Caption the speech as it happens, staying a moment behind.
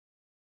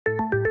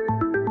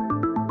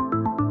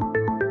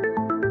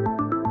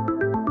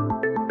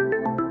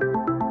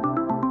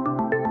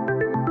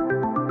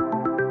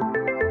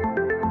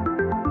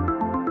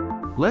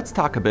Let's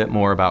talk a bit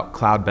more about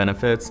cloud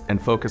benefits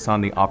and focus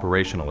on the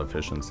operational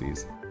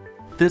efficiencies.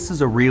 This is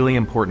a really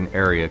important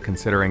area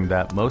considering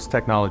that most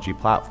technology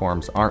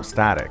platforms aren't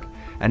static,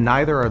 and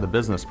neither are the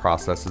business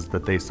processes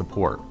that they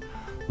support.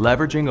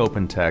 Leveraging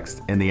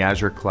OpenText in the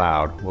Azure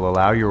cloud will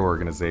allow your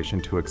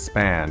organization to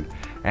expand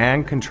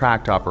and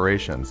contract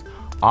operations,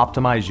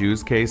 optimize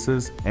use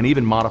cases, and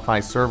even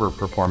modify server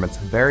performance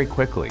very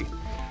quickly,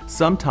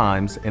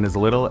 sometimes in as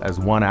little as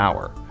 1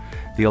 hour.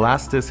 The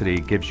elasticity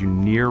gives you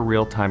near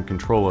real-time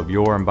control of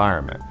your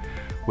environment,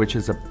 which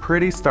is a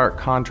pretty stark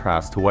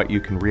contrast to what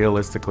you can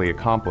realistically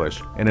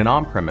accomplish in an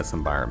on-premise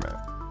environment,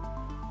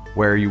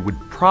 where you would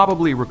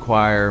probably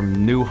require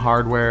new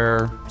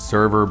hardware,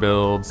 server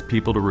builds,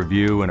 people to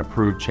review and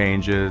approve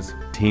changes,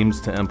 teams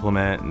to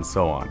implement, and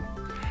so on.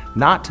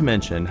 Not to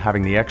mention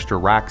having the extra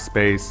rack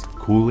space,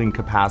 cooling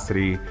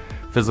capacity,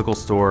 physical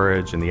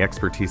storage, and the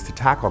expertise to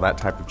tackle that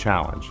type of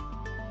challenge.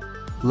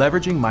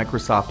 Leveraging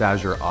Microsoft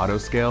Azure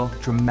Autoscale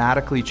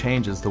dramatically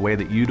changes the way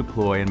that you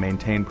deploy and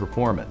maintain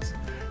performance.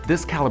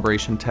 This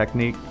calibration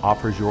technique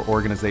offers your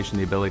organization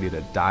the ability to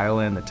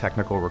dial in the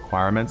technical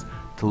requirements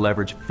to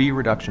leverage fee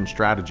reduction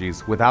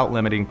strategies without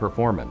limiting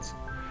performance.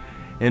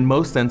 In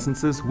most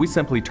instances, we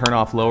simply turn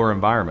off lower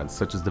environments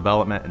such as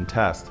development and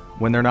test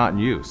when they're not in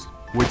use,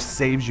 which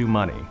saves you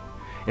money.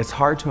 It's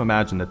hard to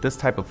imagine that this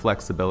type of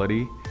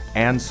flexibility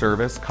and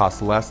service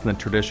costs less than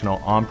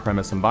traditional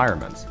on-premise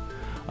environments.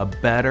 A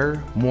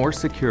better, more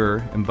secure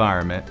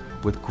environment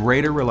with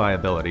greater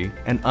reliability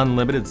and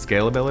unlimited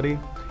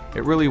scalability,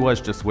 it really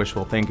was just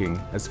wishful thinking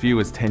as few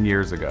as 10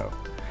 years ago.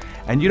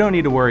 And you don't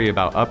need to worry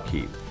about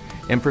upkeep.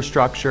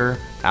 Infrastructure,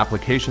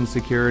 application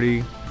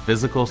security,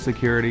 physical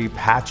security,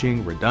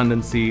 patching,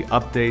 redundancy,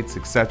 updates,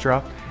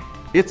 etc.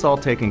 It's all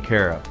taken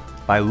care of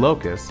by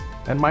Locus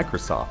and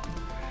Microsoft.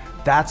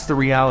 That's the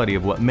reality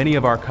of what many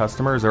of our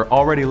customers are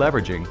already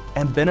leveraging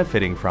and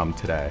benefiting from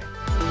today.